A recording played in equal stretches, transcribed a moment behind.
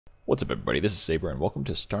What's up everybody, this is Saber and welcome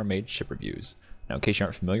to StarMade Ship Reviews. Now in case you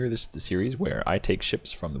aren't familiar, this is the series where I take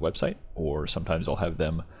ships from the website, or sometimes I'll have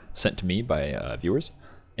them sent to me by viewers,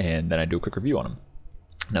 and then I do a quick review on them.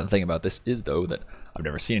 Now the thing about this is though that I've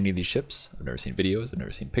never seen any of these ships, I've never seen videos, I've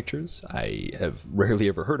never seen pictures, I have rarely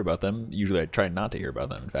ever heard about them, usually I try not to hear about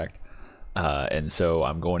them in fact. And so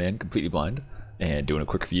I'm going in completely blind and doing a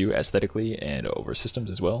quick review aesthetically and over systems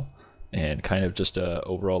as well, and kind of just a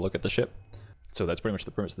overall look at the ship. So that's pretty much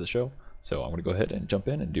the premise of the show. So I'm going to go ahead and jump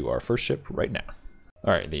in and do our first ship right now.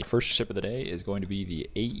 Alright, the first ship of the day is going to be the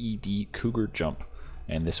AED Cougar Jump.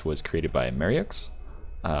 And this was created by Mariux.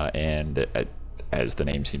 As the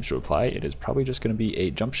name seems to imply, it is probably just going to be a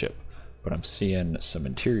jump ship. But I'm seeing some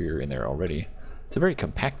interior in there already. It's a very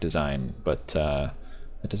compact design, but that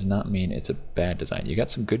does not mean it's a bad design. You got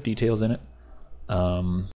some good details in it.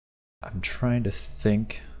 I'm trying to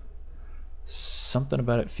think. Something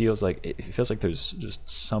about it feels like there's just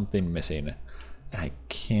something missing, and I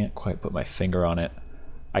can't quite put my finger on it.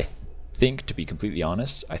 I think, to be completely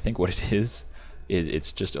honest, I think what it is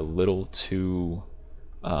it's just a little too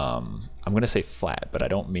I'm gonna say flat, but I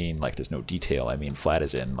don't mean like there's no detail. I mean flat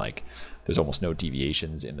as in like there's almost no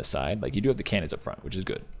deviations in the side. Like you do have the cannons up front, which is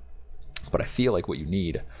good, but I feel like what you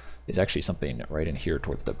need is actually something right in here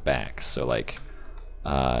towards the back. So like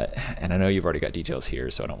and I know you've already got details here,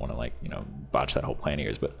 so I don't want to like, you know, botch that whole plan of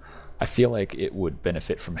yours, but I feel like it would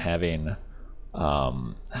benefit from having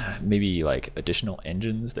maybe like additional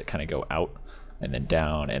engines that kind of go out and then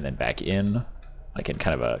down and then back in, like in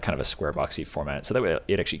kind of a square boxy format, so that way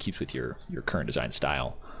it actually keeps with your current design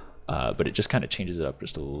style, but it just kind of changes it up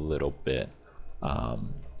just a little bit.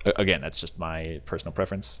 Again, that's just my personal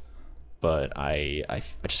preference, but I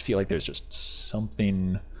just feel like there's just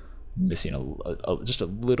something missing, just a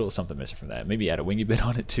little something missing from that. Maybe add a wingy bit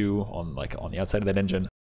on it too, on the outside of that engine.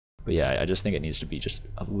 But yeah, I just think it needs to be just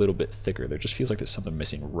a little bit thicker. There just feels like there's something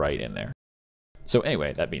missing right in there. So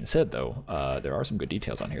anyway, that being said though, there are some good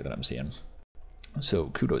details on here that I'm seeing. So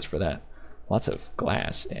kudos for that. Lots of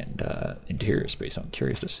glass and interior space. So I'm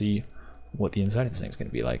curious to see what the inside of this thing is going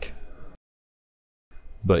to be like.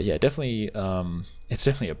 But yeah, definitely, it's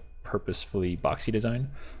definitely a purposefully boxy design,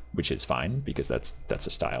 which is fine because that's a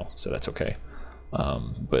style, so that's okay.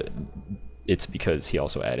 But it's because he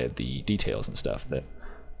also added the details and stuff that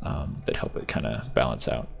that help it kind of balance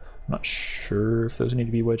out. I'm not sure if those need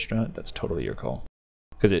to be wedged or not. That's totally your call,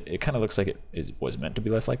 because it kind of looks like it was meant to be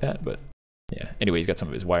left like that. But yeah, anyway, he's got some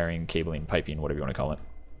of his wiring, cabling, piping, whatever you want to call it,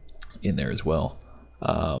 in there as well.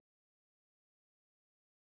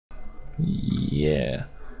 Yeah,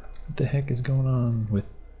 what the heck is going on with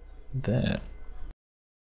that?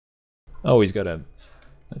 Oh, he's got a...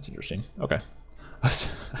 That's interesting. Okay. I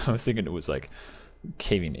was thinking it was like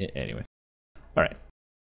caving in. Anyway. Alright.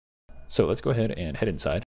 So let's go ahead and head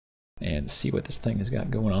inside and see what this thing has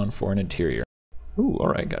got going on for an interior. Ooh,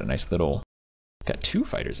 alright. Got a nice little... Got two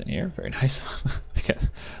fighters in here. Very nice.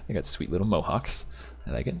 they got sweet little mohawks.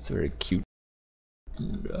 I like it. It's a very cute,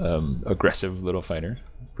 aggressive little fighter.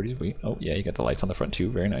 Pretty sweet. Oh, yeah, you got the lights on the front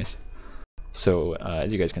too. Very nice. So,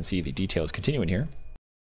 as you guys can see, the details continue in here,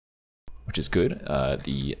 which is good.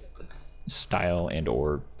 The style and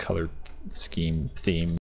or color scheme,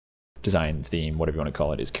 theme, design theme, whatever you want to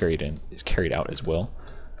call it, is carried out as well.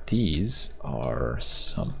 These are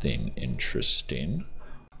something interesting.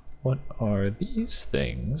 What are these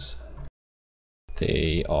things?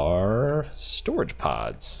 They are storage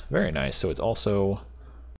pods. Very nice. So it's also...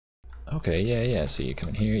 Okay, yeah. So you come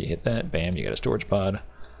in here, you hit that, bam, you got a storage pod.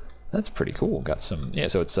 That's pretty cool. Got some, yeah,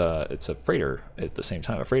 so it's a freighter at the same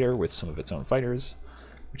time, a freighter with some of its own fighters,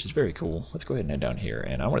 which is very cool. Let's go ahead and head down here,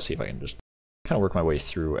 and I want to see if I can just kind of work my way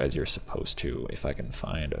through as you're supposed to, if I can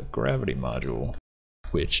find a gravity module,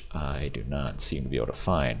 which I do not seem to be able to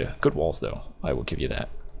find. Good walls though, I will give you that,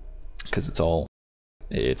 because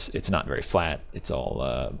it's not very flat. It's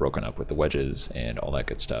all broken up with the wedges and all that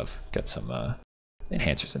good stuff. Got some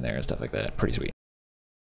enhancers in there and stuff like that. Pretty sweet.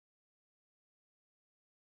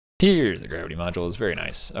 Here's the gravity module. It's very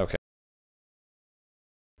nice. Okay.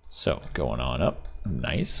 So, going on up.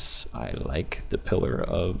 Nice. I like the pillar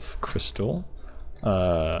of crystal.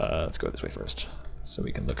 Let's go this way first, so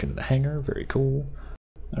we can look into the hangar. Very cool.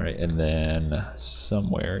 Alright, and then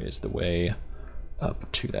somewhere is the way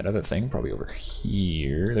up to that other thing. Probably over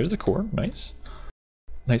here. There's the core. Nice.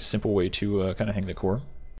 Nice, simple way to kind of hang the core.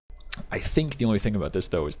 I think the only thing about this,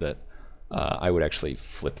 though, is that I would actually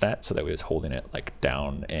flip that so that way it's holding it like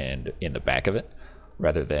down and in the back of it,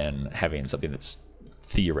 rather than having something that's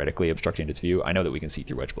theoretically obstructing its view. I know that we can see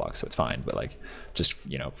through wedge blocks, so it's fine, but like just,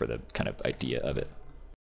 you know, for the kind of idea of it.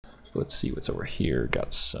 Let's see what's over here.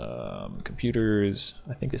 Got some computers.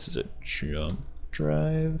 I think this is a jump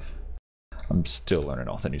drive. I'm still learning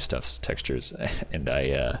all the new stuff's textures, and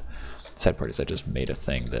sad part is I just made a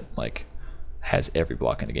thing that like has every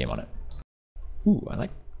block in the game on it. Ooh, I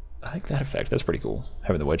like that effect. That's pretty cool.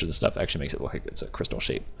 Having the wedges and stuff actually makes it look like it's a crystal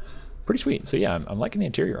shape. Pretty sweet. So yeah, I'm liking the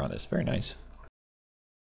interior on this. Very nice.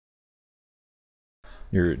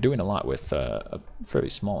 You're doing a lot with a fairly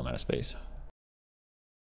small amount of space.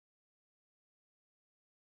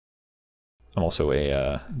 I'm also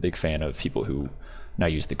a big fan of people who now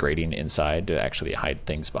use the grating inside to actually hide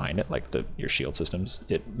things behind it, like your shield systems.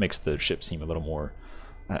 It makes the ship seem a little more,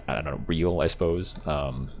 I don't know, real, I suppose.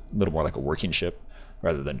 A little more like a working ship,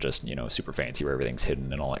 rather than just, you know, super fancy where everything's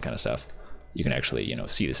hidden and all that kind of stuff. You can actually, you know,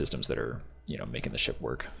 see the systems that are, you know, making the ship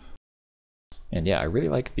work. And yeah, I really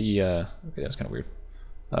like the, okay, that was kind of weird.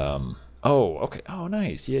 Oh, okay, oh,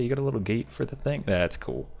 nice. Yeah, you got a little gate for the thing. That's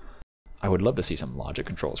cool. I would love to see some logic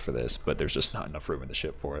controls for this, but there's just not enough room in the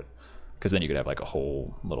ship for it. Because then you could have like a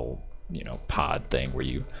whole little, you know, pod thing where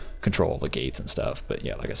you control the gates and stuff. But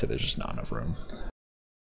yeah, like I said, there's just not enough room.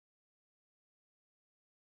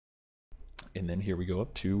 And then here we go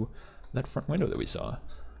up to that front window that we saw.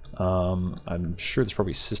 I'm sure there's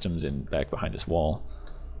probably systems in back behind this wall,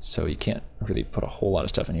 so you can't really put a whole lot of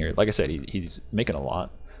stuff in here. Like I said, he's making a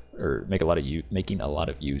lot, or making a lot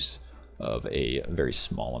of use of a very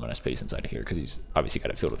small amount of space inside of here, because he's obviously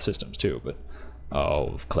got it filled with systems too. But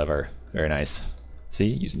oh, clever, very nice. See,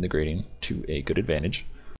 using the grating to a good advantage.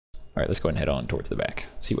 All right, let's go ahead and head on towards the back.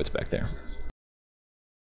 See what's back there.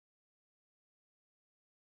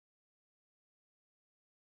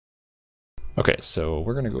 Okay, so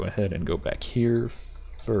we're gonna go ahead and go back here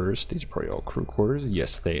first. These are probably all crew quarters.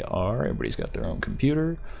 Yes, they are. Everybody's got their own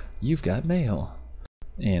computer. You've got mail.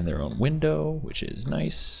 And their own window, which is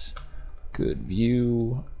nice. Good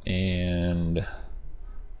view, and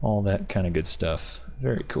all that kind of good stuff.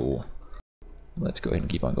 Very cool. Let's go ahead and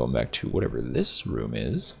keep on going back to whatever this room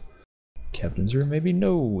is. Captain's room, maybe?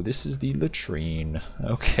 No, this is the latrine.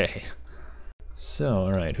 Okay. So,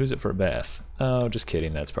 alright, who's it for a bath? Oh, just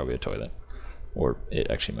kidding, that's probably a toilet. Or it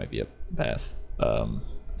actually might be a bath.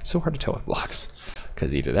 It's so hard to tell with blocks,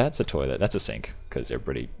 because either that's a toilet, that's a sink, because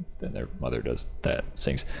everybody and their mother does that,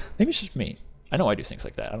 sinks. Maybe it's just me. I know I do things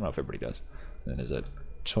like that. I don't know if everybody does. And then there's a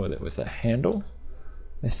toilet with a handle,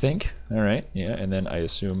 I think. Alright, yeah, and then I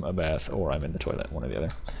assume a bath, or I'm in the toilet, one or the other.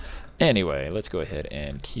 Anyway, let's go ahead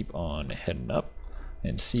and keep on heading up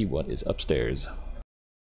and see what is upstairs.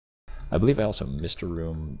 I believe I also missed a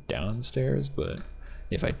room downstairs, but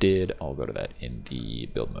if I did, I'll go to that in the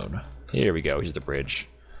build mode. Here we go, here's the bridge.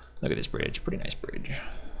 Look at this bridge, pretty nice bridge.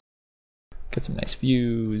 Got some nice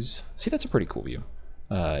views. See, that's a pretty cool view.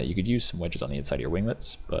 You could use some wedges on the inside of your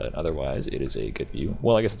winglets, but otherwise it is a good view.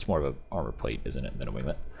 Well, I guess it's more of an armor plate, isn't it, than a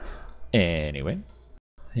winglet. Anyway,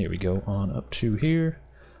 here we go on up to here.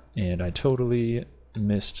 And I totally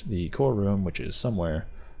missed the core room, which is somewhere,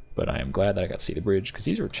 but I am glad that I got to see the bridge, because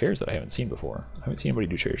these are chairs that I haven't seen before. I haven't seen anybody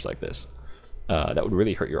do chairs like this. That would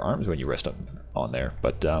really hurt your arms when you rest up on there,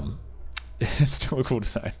 but it's still a cool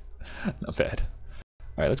design. Not bad.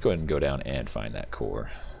 Alright, let's go ahead and go down and find that core,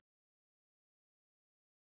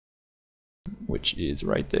 which is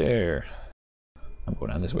right there. I'm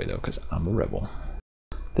going down this way though, because I'm a rebel.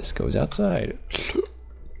 This goes outside.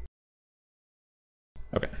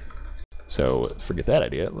 Okay, so forget that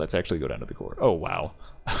idea. Let's actually go down to the core. Oh, wow.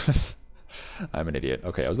 I'm an idiot.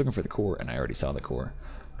 Okay, I was looking for the core, and I already saw the core.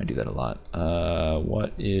 I do that a lot.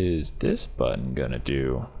 What is this button gonna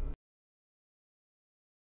do?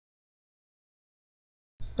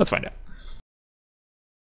 Let's find out.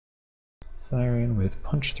 Firing with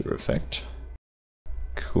punch-through effect.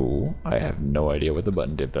 Cool. I have no idea what the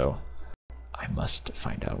button did, though. I must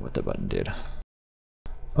find out what the button did.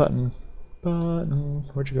 Button. Button.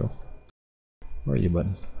 Where'd you go? Where are you,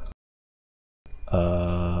 button?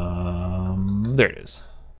 There it is.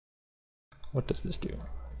 What does this do?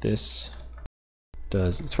 This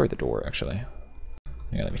does... It's right at the door, actually.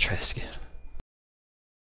 Hang on, let me try this again.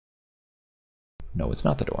 No, it's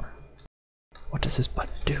not the door. What does this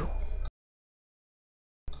button do?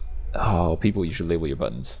 Oh, people, you should label your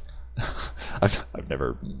buttons. I've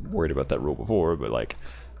never worried about that rule before, but like,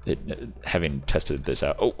 having tested this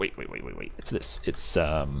out. Oh, wait. It's this. It's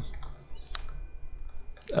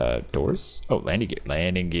doors. Oh, landing gear.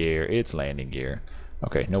 Landing gear. It's landing gear.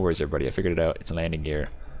 Okay, no worries, everybody. I figured it out. It's landing gear.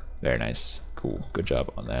 Very nice. Cool. Good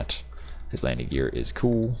job on that. Because landing gear is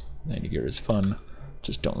cool. Landing gear is fun.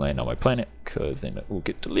 Just don't land on my planet, because then it will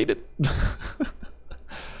get deleted.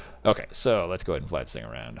 Okay, so let's go ahead and fly this thing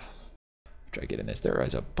around. Try getting this. There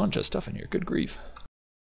is a bunch of stuff in here. Good grief.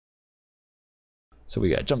 So we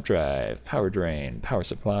got jump drive, power drain, power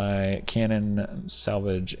supply, cannon,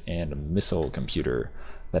 salvage, and a missile computer.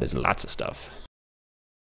 That is lots of stuff.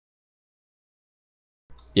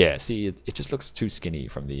 Yeah, see, it just looks too skinny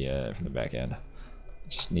from the back end.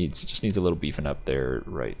 It just needs a little beefing up there,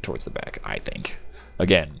 right towards the back, I think.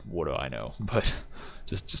 Again, what do I know? But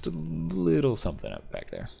just a little something up back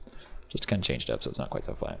there, just to kind of change it up so it's not quite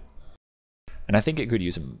so flat. And I think it could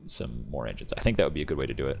use some more engines. I think that would be a good way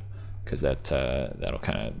to do it, because that'll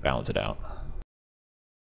kind of balance it out.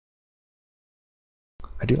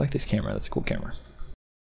 I do like this camera. That's a cool camera.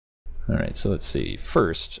 All right, so let's see.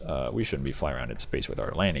 First, we shouldn't be flying around in space with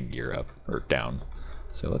our landing gear up or down.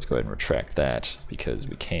 So let's go ahead and retract that because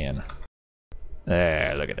we can.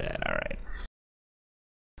 There, look at that. All right.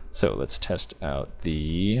 So let's test out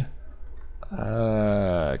the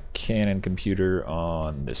cannon computer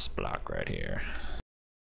on this block right here.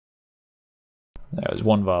 That was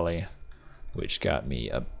one volley, which got me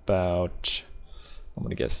about, I'm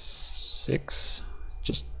gonna guess 6.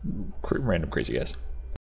 Just random crazy guess.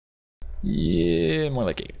 Yeah, more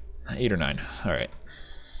like 8. 8 or 9. All right.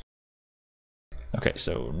 Okay,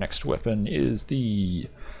 so next weapon is the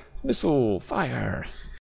missile fire.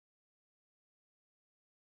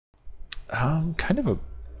 Kind of a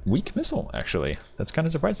weak missile, actually. That's kind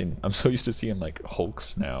of surprising. I'm so used to seeing like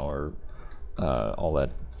Hulks now, or all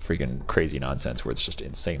that freaking crazy nonsense where it's just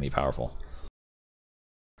insanely powerful.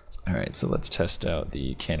 All right, so let's test out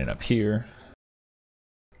the cannon up here.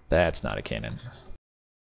 That's not a cannon.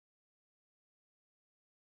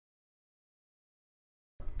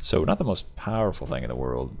 So not the most powerful thing in the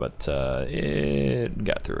world, but it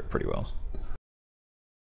got through it pretty well.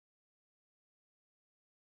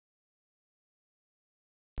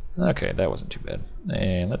 Okay, that wasn't too bad.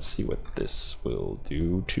 And let's see what this will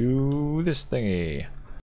do to this thingy.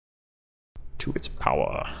 To its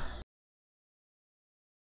power.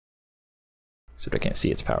 Except I can't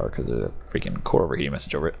see its power because of the freaking core overheating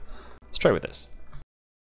message over it. Let's try with this.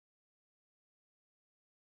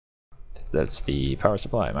 That's the power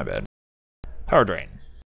supply, my bad. Power drain.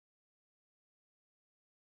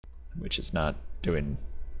 Which is not doing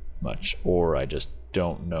much, or I just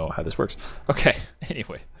don't know how this works. Okay,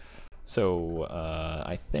 anyway. So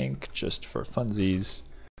I think just for funsies,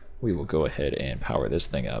 we will go ahead and power this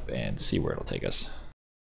thing up and see where it'll take us.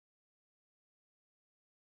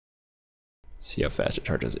 See how fast it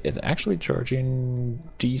charges. It's actually charging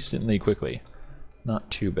decently quickly. Not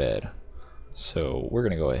too bad. So we're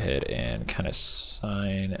going to go ahead and kind of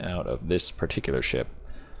sign out of this particular ship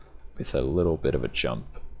with a little bit of a jump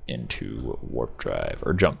into warp drive,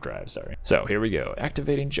 or jump drive, sorry. So here we go,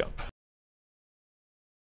 activating jump.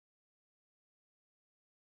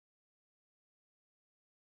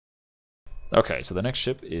 Okay, so the next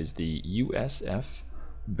ship is the USF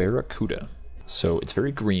Barracuda. So it's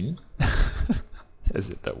very green, as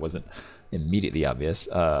if that wasn't immediately obvious.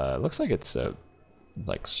 Looks like it's a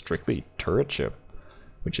like strictly turret ship,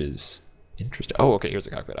 which is interesting. Oh, okay, here's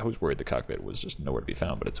the cockpit. I was worried the cockpit was just nowhere to be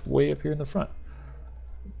found, but it's way up here in the front.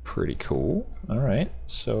 Pretty cool. All right,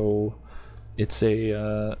 so it's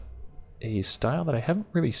a style that I haven't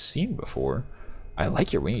really seen before. I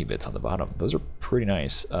like your winging bits on the bottom. Those are pretty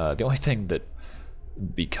nice. The only thing that,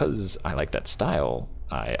 because I like that style,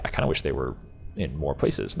 I kind of wish they were in more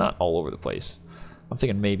places, not all over the place. I'm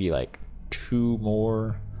thinking maybe like 2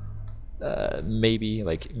 more,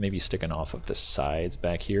 maybe sticking off of the sides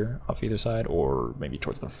back here, off either side, or maybe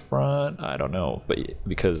towards the front. I don't know, but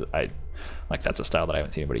because that's a style that I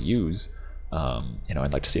haven't seen anybody use. You know,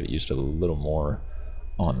 I'd like to see it used a little more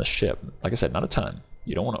on the ship. Like I said, not a ton.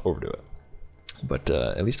 You don't want to overdo it, but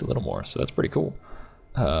at least a little more. So that's pretty cool.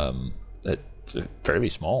 It's fairly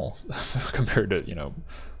small compared to, you know,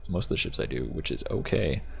 most of the ships I do, which is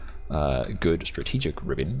okay. Good strategic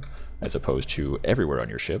ribbing, as opposed to everywhere on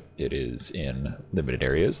your ship. It is in limited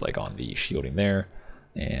areas, like on the shielding there,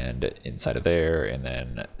 and inside of there, and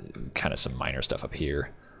then kind of some minor stuff up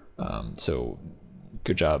here. So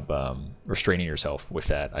good job restraining yourself with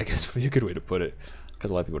that, I guess would be a good way to put it,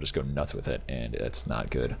 because a lot of people just go nuts with it, and it's not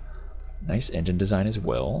good. Nice engine design as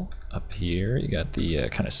well. Up here, you got the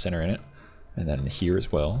kind of center in it, and then here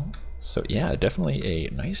as well. So yeah, definitely a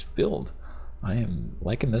nice build. I am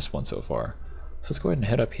liking this one so far. So let's go ahead and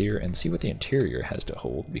head up here and see what the interior has to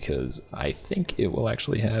hold, because I think it will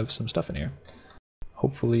actually have some stuff in here.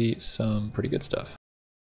 Hopefully some pretty good stuff.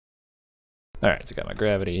 All right, so got my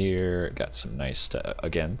gravity here, got some nice stuff.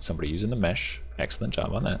 Again, somebody using the mesh. Excellent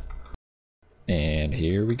job on that. And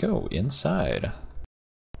here we go, inside.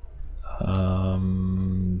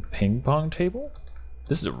 Ping pong table?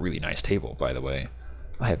 This is a really nice table, by the way.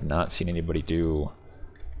 I have not seen anybody do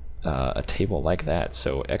a table like that.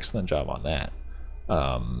 So excellent job on that.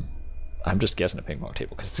 I'm just guessing a ping pong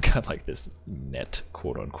table because it's got like this net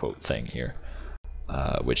quote unquote thing here,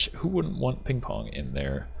 which who wouldn't want ping pong in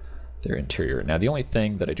their interior? Now the only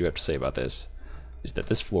thing that I do have to say about this is that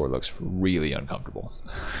this floor looks really uncomfortable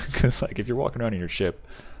because like if you're walking around in your ship,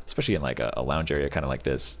 especially in like a lounge area kind of like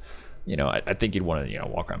this, you know, I think you'd want to, you know,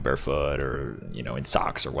 walk around barefoot or, you know, in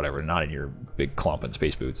socks or whatever, not in your big clomping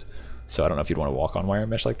space boots. So I don't know if you'd want to walk on wire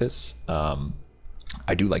mesh like this.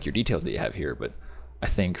 I do like your details that you have here, but I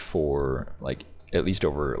think for like at least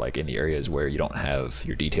over like in the areas where you don't have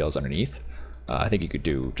your details underneath, I think you could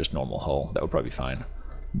do just normal hull. That would probably be fine.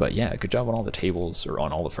 But yeah, good job on all the tables, or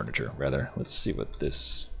on all the furniture rather. Let's see what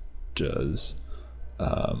this does.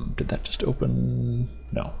 Did that just open?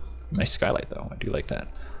 No. Nice skylight though. I do like that.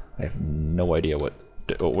 I have no idea what.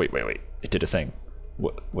 Oh wait. It did a thing.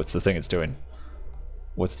 What's the thing it's doing?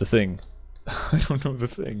 What's the thing? I don't know the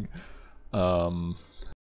thing.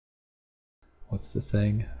 What's the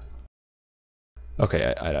thing?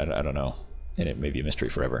 Okay, I don't know. And it may be a mystery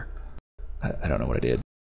forever. I don't know what I did.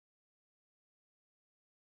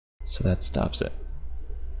 So that stops it.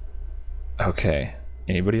 Okay.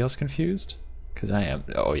 Anybody else confused? Because I am.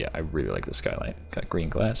 Oh yeah, I really like the skylight. Got green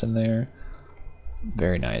glass in there.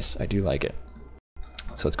 Very nice. I do like it.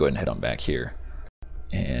 So let's go ahead and head on back here.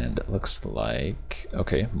 And it looks like,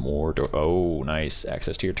 okay, more door. Oh, nice.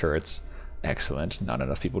 Access to your turrets. Excellent. Not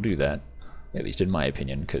enough people do that. At least in my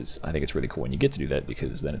opinion, because I think it's really cool when you get to do that,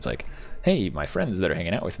 because then it's like, hey, my friends that are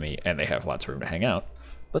hanging out with me, and they have lots of room to hang out,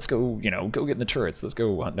 let's go, you know, go get in the turrets. Let's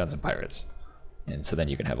go hunt down some pirates. And so then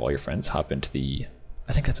you can have all your friends hop into the,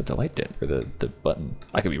 I think that's what the light did, or the button.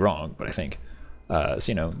 I could be wrong, but I think. So,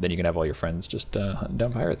 you know, then you can have all your friends just hunting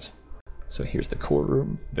down pirates. So here's the core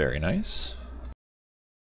room. Very nice.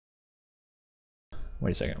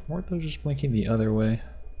 Wait a second. Weren't those just blinking the other way?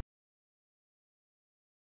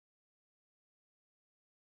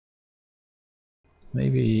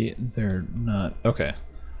 Maybe they're not. Okay.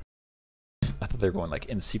 I thought they were going like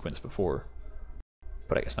in sequence before,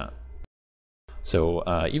 but I guess not. So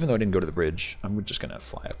even though I didn't go to the bridge, I'm just gonna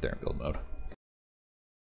fly up there in build mode,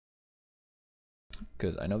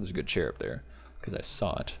 because I know there's a good chair up there because I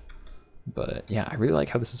saw it. But yeah, I really like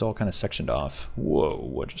how this is all kind of sectioned off. Whoa,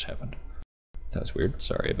 what just happened? That was weird.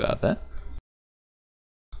 Sorry about that.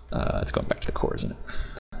 It's going back to the core, isn't it?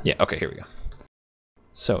 Yeah, okay, here we go.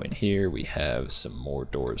 So in here we have some more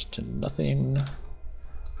doors to nothing.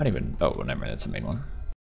 I don't even, oh, never mind, that's the main one.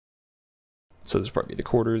 So this is probably the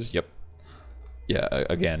quarters, yep. Yeah,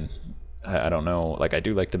 again, I don't know, like I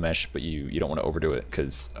do like the mesh, but you don't want to overdo it,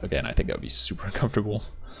 because again, I think that would be super uncomfortable,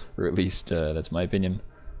 or at least that's my opinion.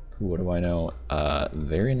 What do I know?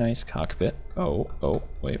 Very nice cockpit. Oh,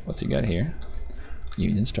 wait, what's he got here?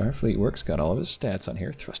 Union Starfleet Works, got all of his stats on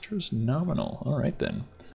here. Thrusters nominal, all right then.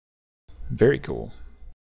 Very cool.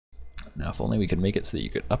 Now, if only we could make it so that you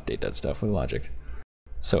could update that stuff with logic.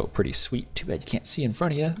 So, pretty sweet. Too bad you can't see in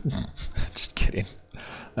front of you. Just kidding.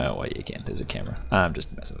 Oh, well, you can. There's a camera. I'm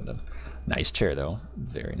just messing with them. Nice chair, though.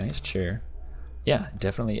 Very nice chair. Yeah,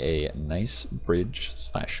 definitely a nice bridge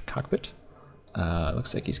 / cockpit.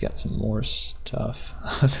 Looks like he's got some more stuff.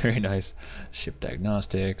 Very nice. Ship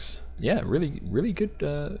diagnostics. Yeah, really good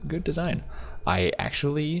good design. I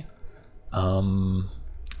actually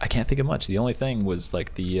I can't think of much. The only thing was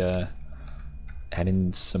like the add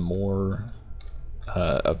in some more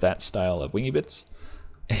of that style of wingy bits,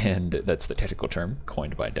 and that's the technical term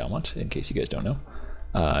coined by Delmont, in case you guys don't know.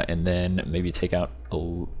 And then maybe take out a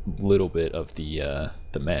little bit of the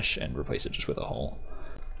mesh and replace it just with a hull.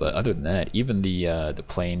 But other than that, even the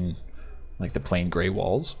plain, like the plain gray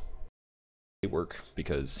walls, they work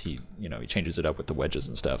because he changes it up with the wedges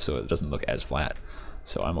and stuff, so it doesn't look as flat.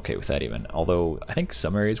 So I'm okay with that even. Although I think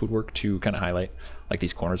some areas would work to kind of highlight, like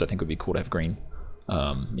these corners. I think would be cool to have green.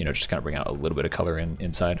 Just kind of bring out a little bit of color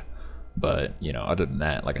inside. But other than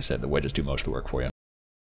that, like I said, the wedges do most of the work for you.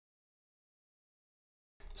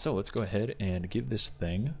 So let's go ahead and give this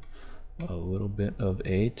thing a little bit of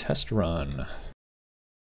a test run.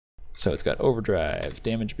 So it's got overdrive,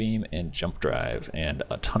 damage beam, and jump drive, and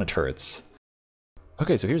a ton of turrets.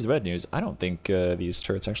 Okay, so here's the bad news. I don't think these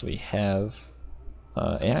turrets actually have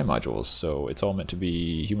AI modules, so it's all meant to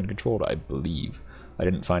be human controlled, I believe. I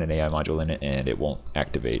didn't find an AI module in it, and it won't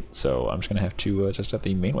activate, so I'm just going to have to test out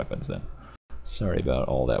the main weapons then. Sorry about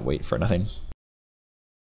all that wait for nothing.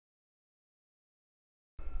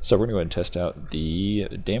 So we're going to go ahead and test out the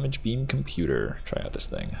damage beam computer. Try out this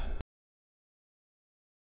thing.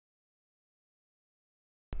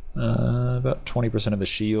 About 20% of the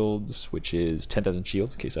shields, which is 10,000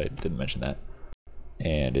 shields, in case I didn't mention that.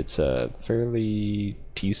 and it's a fairly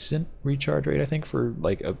decent recharge rate, I think, for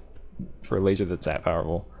like a laser that's that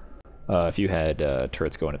powerful. If you had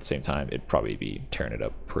turrets going at the same time, it'd probably be tearing it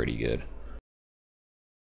up pretty good.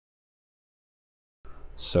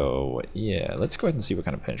 So yeah, let's go ahead and see what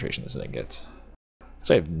kind of penetration this thing gets.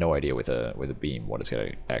 So I have no idea with a beam what it's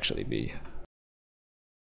gonna actually be.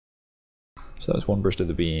 So that was one burst of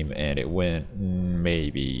the beam, and it went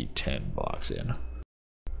maybe 10 blocks in.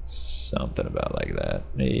 Something about like that.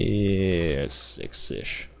 Yeah,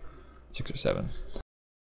 6-ish. 6 or 7.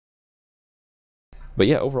 But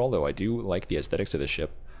yeah, overall though, I do like the aesthetics of the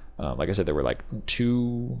ship. Like I said, there were like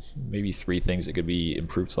 2, maybe 3 things that could be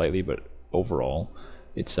improved slightly, but overall,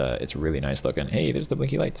 it's really nice looking. Hey, there's the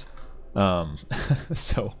blinky lights.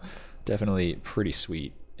 So definitely pretty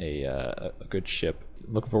sweet. A good ship.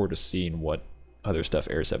 Looking forward to seeing what other stuff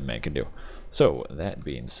Air 7 Man can do. So that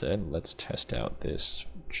being said, let's test out this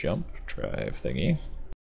jump drive thingy.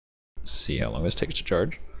 See how long this takes to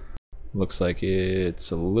charge. Looks like it's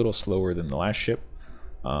a little slower than the last ship,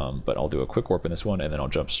 but I'll do a quick warp in this one, and then I'll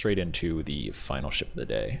jump straight into the final ship of the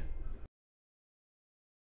day.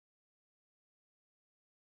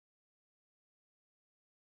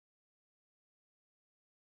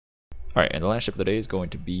 Alright, and the last ship of the day is going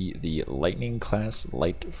to be the Lightning class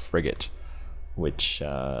light frigate, which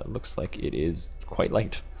looks like it is quite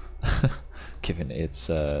light, given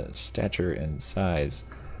its stature and size.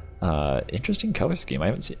 Interesting color scheme. I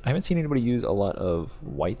haven't seen anybody use a lot of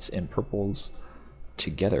whites and purples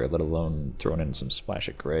together, let alone throwing in some splash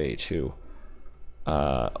of gray too.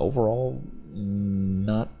 Overall,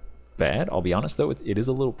 not bad. I'll be honest though, it is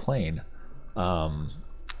a little plain.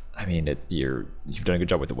 I mean, you've done a good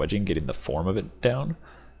job with the wedging, getting the form of it down,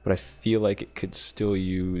 but I feel like it could still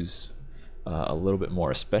use a little bit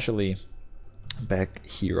more, especially back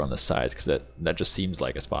here on the sides, because that just seems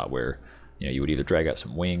like a spot where you would either drag out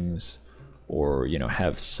some wings or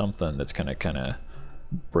have something that's gonna kind of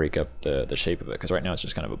break up the shape of it, because right now it's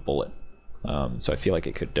just kind of a bullet. So I feel like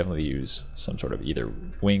it could definitely use some sort of either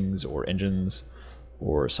wings or engines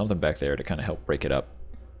or something back there to kind of help break it up.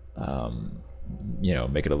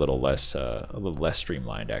 Make it a little less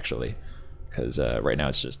streamlined actually, because right now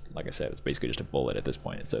it's just, like I said, it's basically just a bullet at this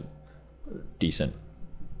point. It's a decent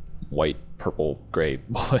white, purple, gray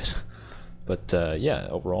bullet. But yeah,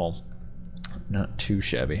 overall, not too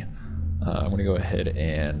shabby. I'm going to go ahead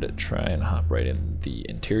and try and hop right in the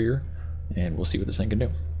interior, and we'll see what this thing can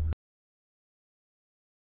do.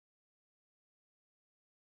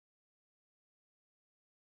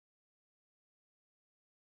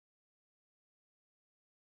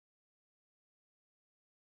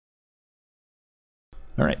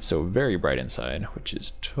 Alright, so very bright inside, which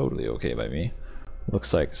is totally okay by me.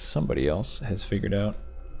 Looks like somebody else has figured out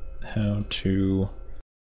how to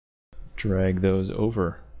drag those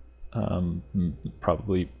over.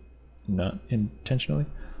 Probably not intentionally.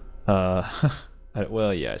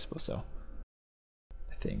 Well, yeah, I suppose so.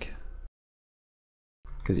 I think.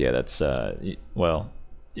 Because, yeah, that's, well,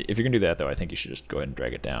 if you're going to do that, though, I think you should just go ahead and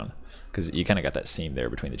drag it down. Because you kind of got that seam there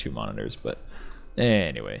between the 2 monitors, but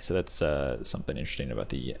anyway, so that's something interesting about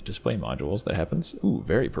the display modules that happens. Ooh,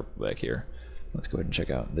 very purple back here. Let's go ahead and check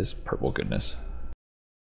out this purple goodness.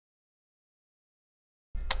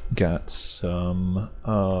 Got some,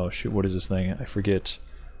 oh shoot, what is this thing? I forget.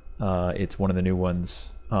 It's one of the new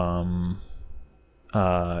ones. It's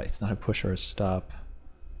not a push or a stop.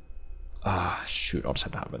 Shoot, I'll just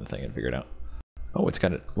have to hop in the thing and figure it out. Oh, it's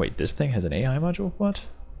got a, wait, this thing has an AI module? What?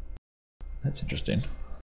 That's interesting.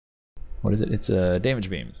 What is it? It's a damage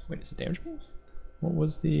beam. Wait, it's a damage beam? What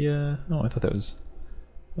was the, oh, I thought that was,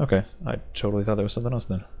 okay. I totally thought that was something else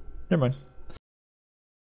then. Never mind.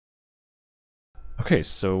 Okay,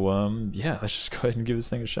 so, yeah, let's just go ahead and give this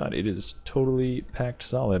thing a shot. It is totally packed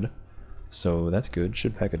solid, so that's good.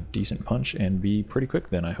 Should pack a decent punch and be pretty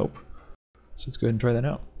quick then, I hope. So let's go ahead and try that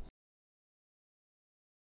out.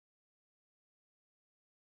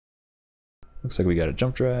 Looks like we got a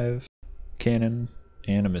jump drive, cannon,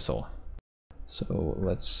 and a missile. So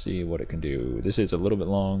let's see what it can do. This is a little bit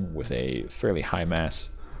long with a fairly high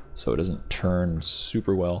mass, so it doesn't turn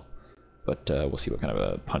super well, but we'll see what kind of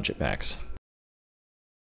a punch it packs.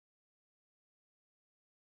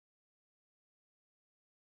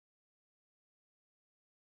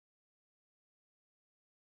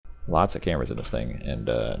 Lots of cameras in this thing, and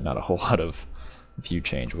not a whole lot of view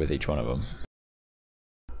change with each one of them.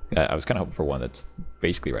 I was kind of hoping for one that's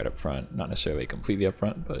basically right up front, not necessarily completely up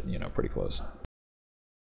front, but pretty close.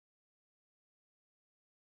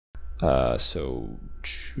 So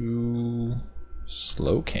 2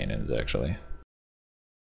 slow cannons actually.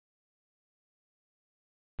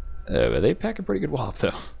 They pack a pretty good wallop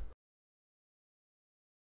though.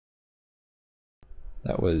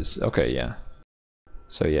 That was okay, yeah.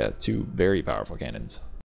 So yeah, 2 very powerful cannons.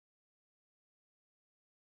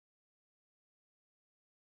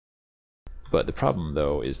 But the problem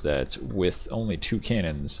though is that with only 2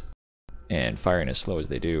 cannons and firing as slow as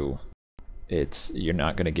they do, you're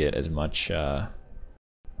not going to get as much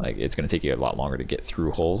like it's going to take you a lot longer to get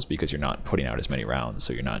through holes because you're not putting out as many rounds,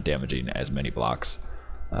 so you're not damaging as many blocks.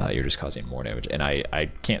 You're just causing more damage. And I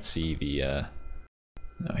can't see the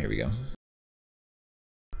oh, here we go.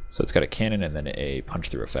 So it's got a cannon and then a punch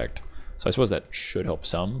through effect. So I suppose that should help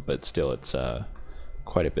some, but still it's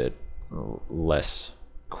quite a bit less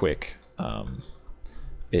quick.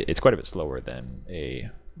 It's quite a bit slower than a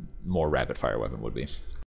more rapid fire weapon would be.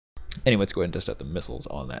 Anyway, let's go ahead and test out the missiles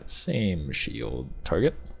on that same shield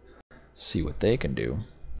target. See what they can do.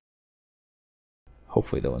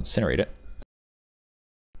 Hopefully they'll incinerate it.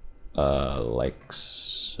 Like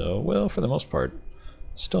so. Well, for the most part,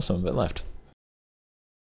 still some of it left.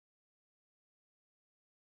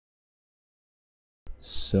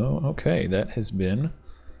 So, okay, that has been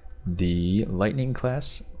the Lightning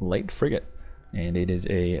class light frigate, and it is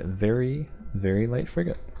a very, very light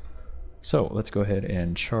frigate. So let's go ahead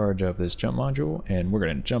and charge up this jump module, and we're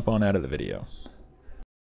going to jump on out of the video.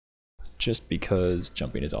 Just because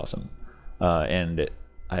jumping is awesome.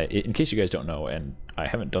 In case you guys don't know, and I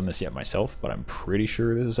haven't done this yet myself, but I'm pretty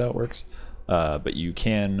sure this is how it works. But you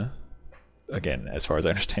can, again, as far as I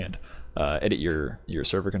understand, edit your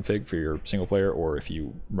server config for your single player, or if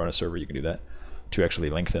you run a server, you can do that to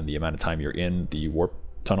actually lengthen the amount of time you're in the warp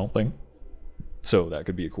tunnel thing. So that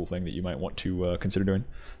could be a cool thing that you might want to consider doing,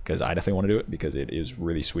 because I definitely want to do it because it is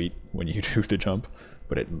really sweet when you do the jump,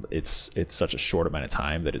 but it's such a short amount of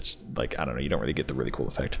time that it's like, I don't know, you don't really get the really cool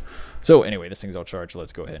effect. So anyway, this thing's all charged.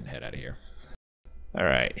 Let's go ahead and head out of here. All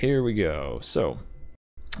right, here we go. So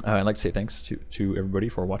I'd like to say thanks to everybody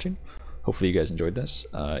for watching. Hopefully you guys enjoyed this.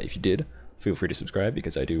 If you did, feel free to subscribe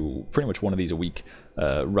because I do pretty much one of these a week.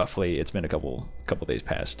 Roughly, it's been a couple days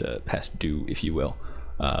past due, if you will.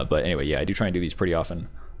 But anyway, yeah, I do try and do these pretty often,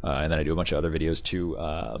 and then I do a bunch of other videos too,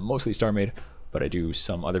 mostly StarMade, but I do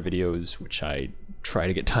some other videos which I try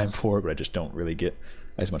to get time for, but I just don't really get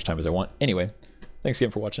as much time as I want. Anyway, thanks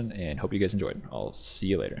again for watching, and hope you guys enjoyed. I'll see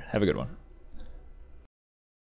you later. Have a good one.